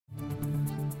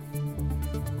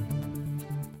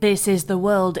This is The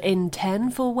World in 10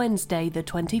 for Wednesday, the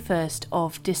 21st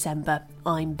of December.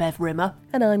 I'm Bev Rimmer.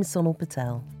 And I'm Sonal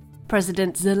Patel.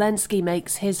 President Zelensky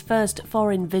makes his first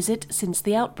foreign visit since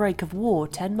the outbreak of war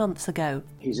 10 months ago.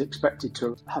 He's expected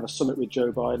to have a summit with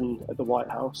Joe Biden at the White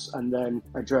House and then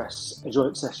address a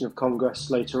joint session of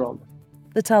Congress later on.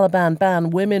 The Taliban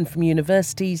ban women from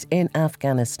universities in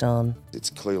Afghanistan. It's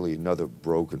clearly another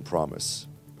broken promise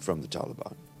from the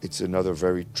Taliban. It's another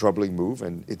very troubling move,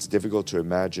 and it's difficult to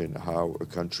imagine how a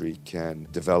country can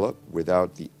develop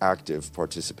without the active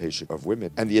participation of women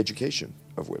and the education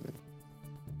of women.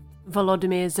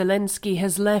 Volodymyr Zelensky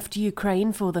has left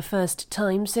Ukraine for the first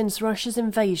time since Russia's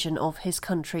invasion of his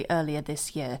country earlier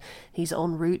this year. He's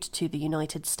en route to the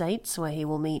United States, where he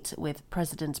will meet with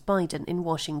President Biden in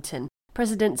Washington.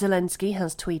 President Zelensky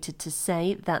has tweeted to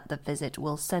say that the visit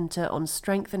will centre on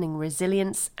strengthening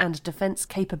resilience and defence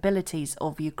capabilities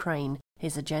of Ukraine.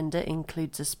 His agenda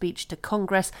includes a speech to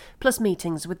Congress, plus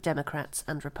meetings with Democrats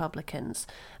and Republicans.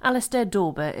 Alistair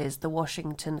Dorber is the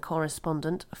Washington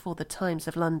correspondent for the Times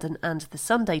of London and the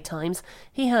Sunday Times.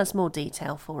 He has more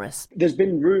detail for us. There's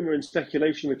been rumour and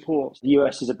speculation reports the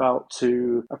US is about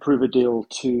to approve a deal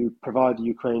to provide the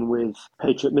Ukraine with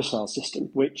Patriot missile system,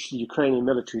 which the Ukrainian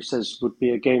military says would be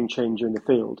a game changer in the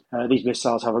field. These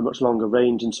missiles have a much longer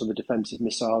range than some of the defensive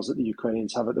missiles that the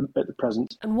Ukrainians have at the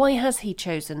present. And why has he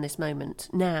chosen this moment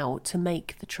now to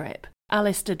make the trip?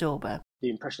 Alistair Dorber. The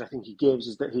impression I think he gives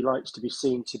is that he likes to be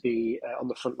seen to be on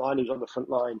the front line. He was on the front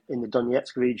line in the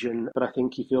Donetsk region, but I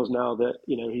think he feels now that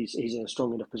he's in a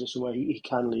strong enough position where he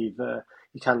can leave.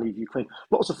 He can leave Ukraine.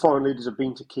 Lots of foreign leaders have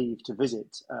been to Kyiv to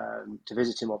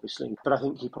visit him, obviously. But I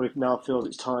think he probably now feels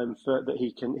it's time that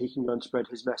he can go and spread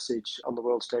his message on the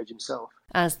world stage himself.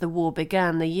 As the war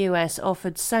began, the US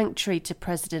offered sanctuary to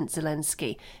President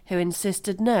Zelensky, who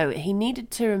insisted no, he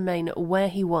needed to remain where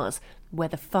he was, where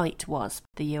the fight was.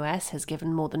 The US has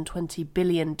given more than $20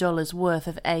 billion worth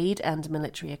of aid and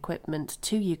military equipment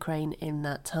to Ukraine in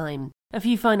that time. A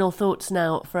few final thoughts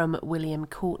now from William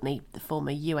Courtney, the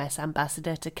former US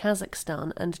ambassador to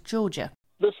Kazakhstan and Georgia.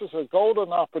 This is a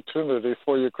golden opportunity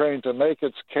for Ukraine to make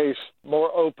its case more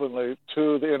openly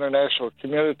to the international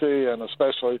community and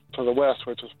especially to the West,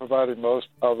 which is providing most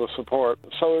of the support.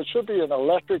 So it should be an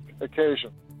electric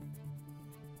occasion.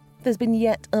 There's been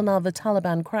yet another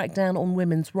Taliban crackdown on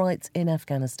women's rights in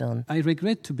Afghanistan. I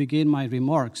regret to begin my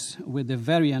remarks with the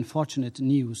very unfortunate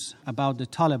news about the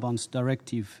Taliban's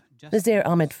directive. Nazir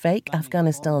Ahmed Fake,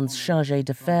 Afghanistan's chargé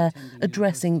d'affaires,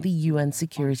 addressing the UN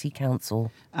Security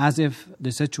Council. As if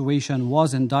the situation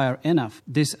wasn't dire enough,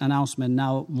 this announcement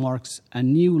now marks a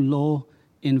new law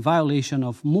in violation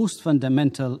of most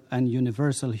fundamental and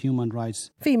universal human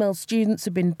rights. Female students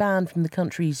have been banned from the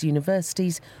country's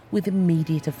universities with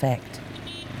immediate effect.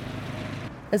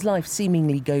 As life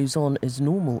seemingly goes on as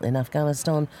normal in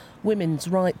Afghanistan, women's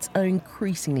rights are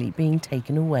increasingly being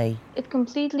taken away. It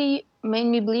completely made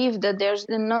me believe that there's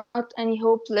not any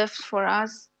hope left for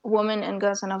us, women and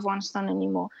girls in Afghanistan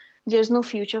anymore. There's no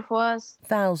future for us.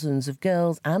 Thousands of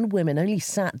girls and women only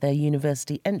sat their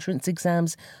university entrance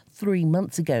exams 3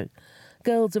 months ago.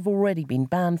 Girls have already been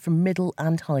banned from middle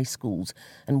and high schools,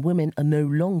 and women are no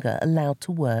longer allowed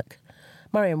to work.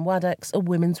 Mariam Wadak's a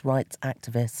women's rights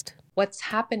activist. What's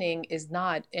happening is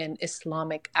not an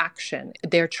Islamic action.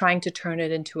 They're trying to turn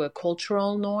it into a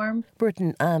cultural norm.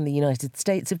 Britain and the United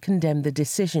States have condemned the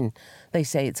decision. They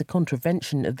say it's a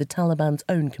contravention of the Taliban's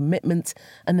own commitments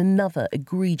and another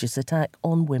egregious attack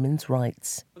on women's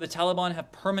rights. The Taliban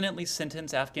have permanently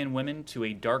sentenced Afghan women to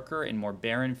a darker and more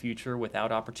barren future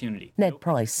without opportunity. Ned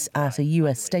Price at a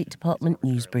US State Department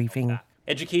news briefing.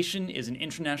 Education is an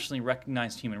internationally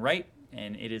recognized human right,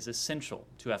 and it is essential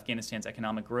to Afghanistan's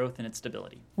economic growth and its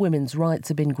stability. Women's rights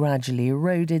have been gradually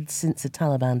eroded since the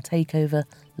Taliban takeover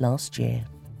last year.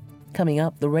 Coming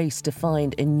up, the race to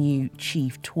find a new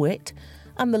chief twit,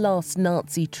 and the last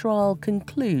Nazi trial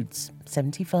concludes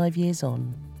 75 years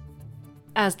on.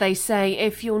 As they say,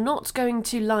 if you're not going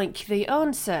to like the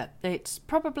answer, it's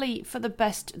probably for the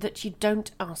best that you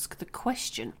don't ask the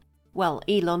question. Well,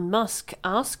 Elon Musk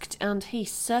asked, and he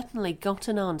certainly got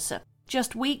an answer.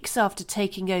 Just weeks after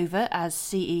taking over as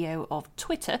CEO of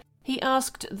Twitter, he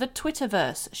asked the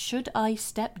Twitterverse, should I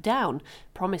step down,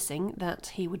 promising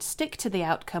that he would stick to the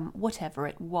outcome whatever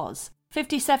it was.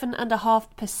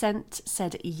 57.5%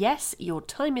 said yes, your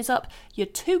time is up, you're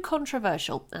too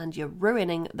controversial and you're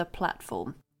ruining the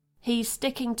platform. He's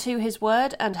sticking to his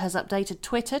word and has updated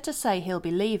Twitter to say he'll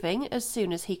be leaving as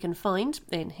soon as he can find,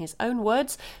 in his own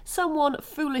words, someone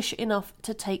foolish enough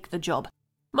to take the job.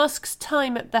 Musk's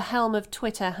time at the helm of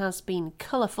Twitter has been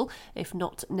colourful, if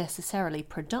not necessarily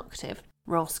productive.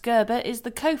 Ross Gerber is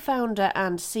the co-founder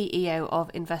and CEO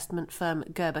of investment firm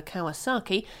Gerber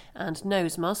Kawasaki and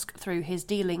knows Musk through his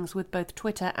dealings with both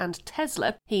Twitter and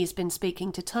Tesla. He's been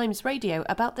speaking to Times Radio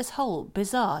about this whole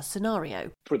bizarre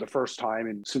scenario. For the first time,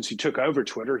 and since he took over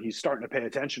Twitter, he's starting to pay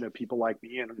attention to people like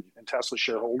me and Tesla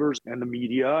shareholders and the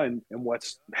media and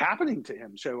what's happening to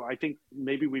him. So I think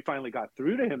maybe we finally got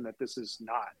through to him that this is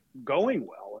not going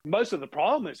well. Most of the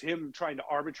problem is him trying to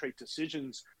arbitrate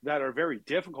decisions that are very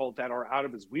difficult, that are out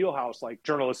of his wheelhouse, like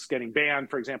journalists getting banned,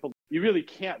 for example. You really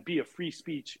can't be a free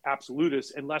speech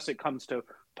absolutist unless it comes to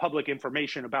public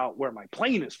information about where my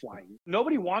plane is flying.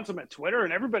 Nobody wants him at Twitter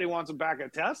and everybody wants him back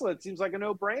at Tesla. It seems like a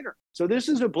no-brainer. So this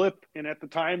is a blip, and at the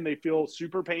time they feel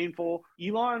super painful.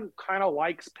 Elon kind of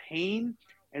likes pain,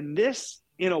 and this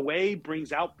in a way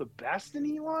brings out the best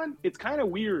in Elon. It's kind of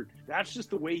weird. That's just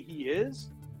the way he is.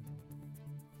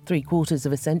 3/4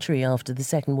 of a century after the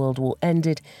Second World War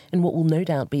ended, in what will no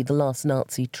doubt be the last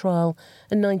Nazi trial,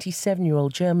 a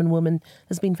 97-year-old German woman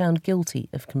has been found guilty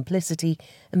of complicity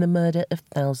in the murder of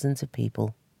thousands of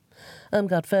people.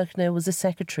 Irmgard Fürchner was a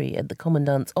secretary at the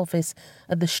commandant's office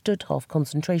at the Stutthof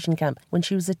concentration camp when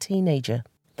she was a teenager.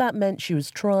 That meant she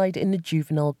was tried in a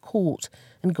juvenile court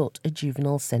and got a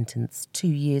juvenile sentence, 2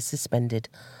 years suspended.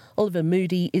 Oliver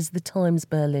Moody is the Times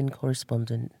Berlin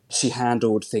correspondent. She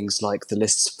handled things like the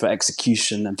lists for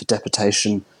execution and for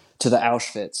deportation to the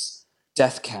Auschwitz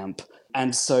death camp.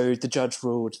 And so the judge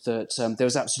ruled that there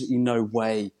was absolutely no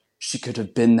way she could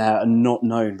have been there and not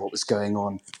known what was going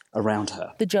on around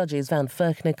her. The judges found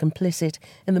Fürchner complicit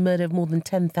in the murder of more than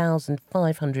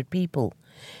 10,500 people.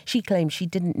 She claimed she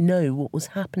didn't know what was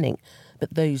happening,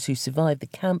 but those who survived the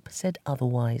camp said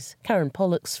otherwise. Karen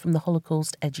Pollux from the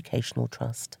Holocaust Educational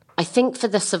Trust. I think for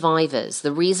the survivors,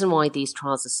 the reason why these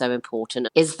trials are so important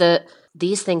is that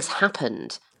these things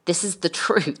happened. This is the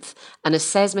truth, and a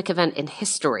seismic event in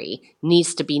history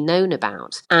needs to be known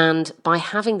about. And by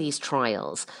having these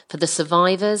trials, for the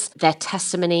survivors, their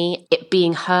testimony, it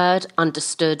being heard,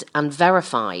 understood and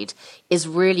verified is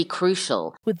really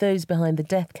crucial. With those behind the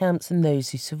death camps and those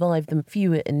who survived them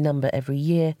fewer in number every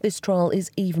year, this trial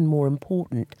is even more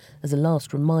important as a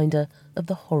last reminder of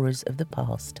the horrors of the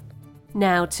past.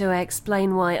 Now to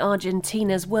explain why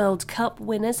Argentina's World Cup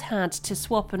winners had to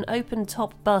swap an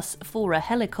open-top bus for a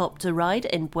helicopter ride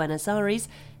in Buenos Aires,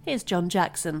 here's John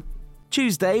Jackson.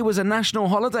 Tuesday was a national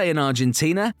holiday in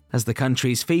Argentina as the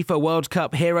country's FIFA World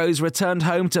Cup heroes returned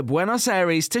home to Buenos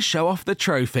Aires to show off the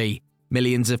trophy.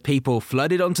 Millions of people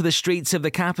flooded onto the streets of the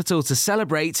capital to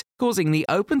celebrate, causing the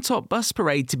open-top bus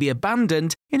parade to be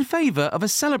abandoned in favour of a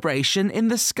celebration in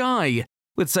the sky.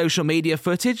 With social media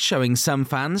footage showing some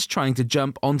fans trying to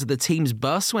jump onto the team's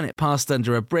bus when it passed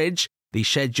under a bridge, the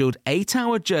scheduled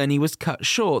 8-hour journey was cut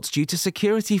short due to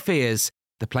security fears.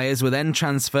 The players were then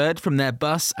transferred from their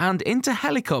bus and into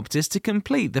helicopters to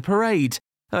complete the parade.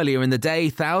 Earlier in the day,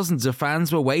 thousands of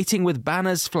fans were waiting with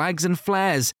banners, flags and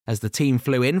flares as the team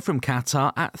flew in from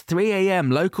Qatar at 3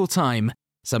 a.m. local time.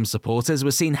 Some supporters were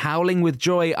seen howling with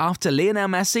joy after Lionel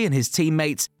Messi and his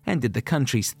teammates ended the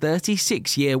country's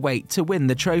 36-year wait to win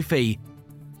the trophy.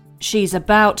 She's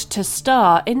about to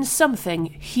star in something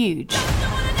huge.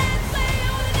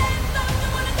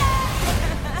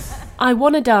 I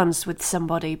Wanna Dance with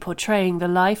Somebody, portraying the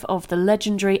life of the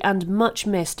legendary and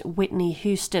much-missed Whitney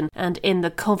Houston, and in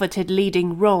the coveted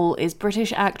leading role is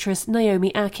British actress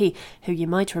Naomi Ackie, who you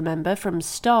might remember from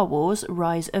Star Wars: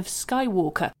 Rise of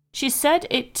Skywalker. She said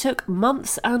it took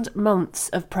months and months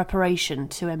of preparation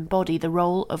to embody the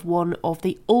role of one of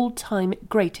the all-time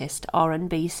greatest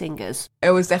R&B singers.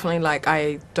 It was definitely like,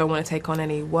 I don't want to take on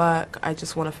any work, I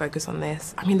just want to focus on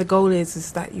this. I mean, the goal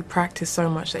is that you practice so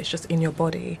much that it's just in your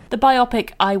body. The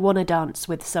biopic I Wanna Dance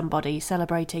with Somebody,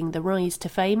 celebrating the rise to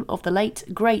fame of the late,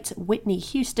 great Whitney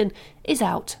Houston, is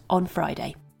out on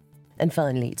Friday. And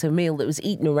finally, it's a meal that was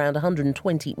eaten around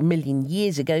 120 million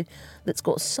years ago that's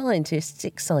got scientists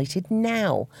excited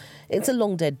now. It's a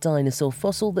long-dead dinosaur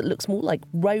fossil that looks more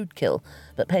like roadkill,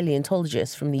 but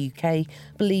paleontologists from the UK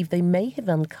believe they may have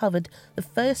uncovered the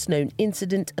first known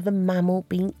incident of a mammal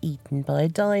being eaten by a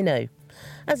dino.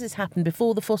 As has happened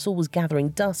before, the fossil was gathering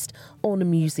dust on a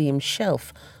museum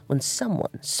shelf when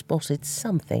someone spotted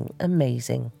something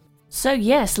amazing. So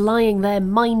yes, lying there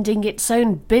minding its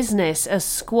own business, a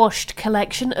squashed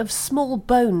collection of small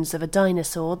bones of a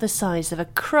dinosaur the size of a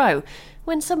crow,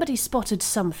 when somebody spotted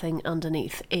something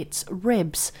underneath its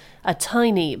ribs, a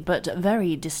tiny but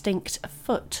very distinct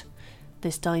foot.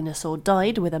 This dinosaur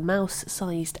died with a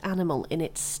mouse-sized animal in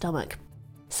its stomach.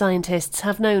 Scientists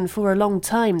have known for a long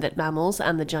time that mammals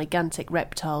and the gigantic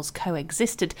reptiles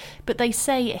coexisted, but they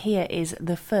say here is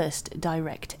the first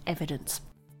direct evidence.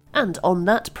 And on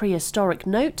that prehistoric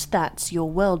note, that's your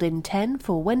World in 10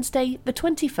 for Wednesday, the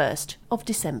 21st of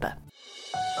December.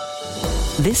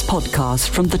 This podcast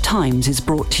from The Times is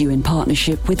brought to you in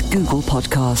partnership with Google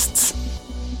Podcasts.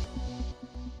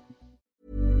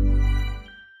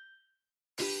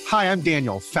 Hi, I'm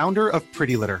Daniel, founder of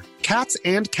Pretty Litter. Cats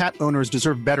and cat owners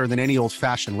deserve better than any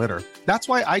old-fashioned litter. That's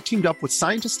why I teamed up with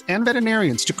scientists and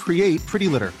veterinarians to create Pretty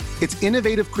Litter. Its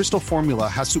innovative crystal formula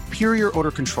has superior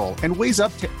odor control and weighs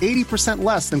up to 80%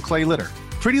 less than clay litter.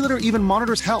 Pretty Litter even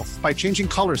monitors health by changing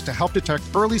colors to help detect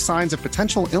early signs of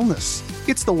potential illness.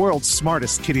 It's the world's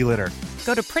smartest kitty litter.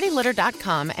 Go to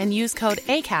prettylitter.com and use code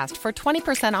ACAST for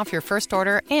 20% off your first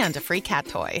order and a free cat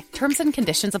toy. Terms and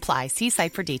conditions apply. See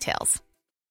site for details.